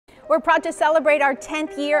We're proud to celebrate our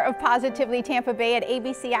 10th year of Positively Tampa Bay at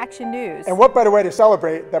ABC Action News. And what better way to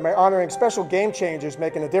celebrate than by honoring special game changers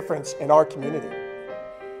making a difference in our community.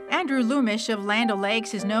 Andrew Lumish of Land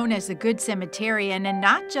O'Lakes is known as the Good Cemeterian, and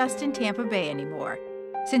not just in Tampa Bay anymore.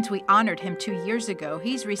 Since we honored him 2 years ago,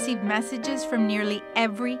 he's received messages from nearly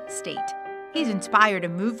every state. He's inspired a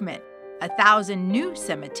movement, 1,000 new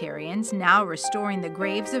cemeterians now restoring the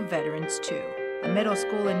graves of veterans too. A middle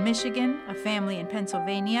school in Michigan, a family in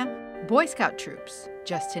Pennsylvania, Boy Scout troops,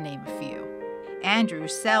 just to name a few. Andrew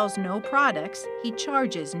sells no products, he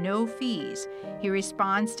charges no fees. He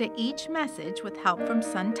responds to each message with help from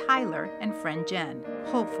son Tyler and friend Jen.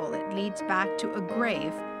 Hopeful it leads back to a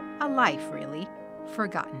grave, a life really,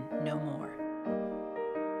 forgotten no more.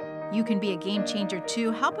 You can be a game changer too.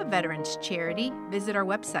 Help a veterans charity. Visit our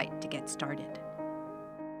website to get started.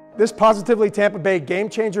 This Positively Tampa Bay game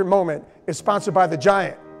changer moment is sponsored by the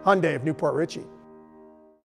Giant Hyundai of Newport Richey.